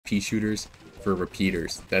Peashooters for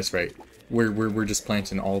repeaters. That's right. We're just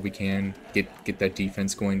planting all we can, get that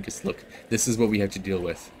defense going, because look, this is what we have to deal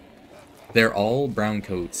with. They're all brown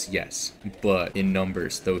coats, yes, but in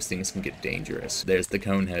numbers, those things can get dangerous. There's the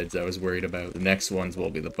cone heads I was worried about. The next ones will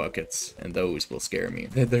be the buckets, and those will scare me.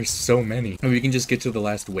 There's so many. We can just get to the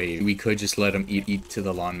last wave. We could just let them eat to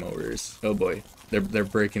the lawnmowers. Oh boy. They're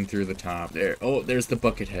breaking through the top. There. Oh, there's the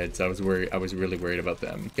bucket heads. I was really worried about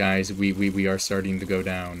them. Guys, we are starting to go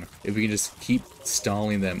down. If we can just keep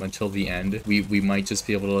stalling them until the end, we might just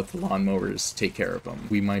be able to let the lawnmowers take care of them.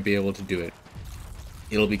 We might be able to do it.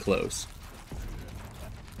 It'll be close.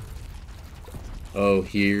 Oh,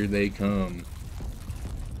 here they come.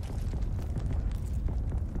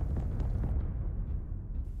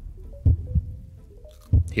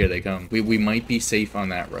 Here they come. We might be safe on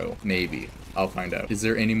that row. Maybe. I'll find out. Is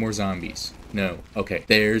there any more zombies? No. Okay.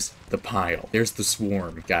 There's the pile. There's the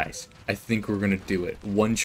swarm. Guys, I think we're gonna do it. One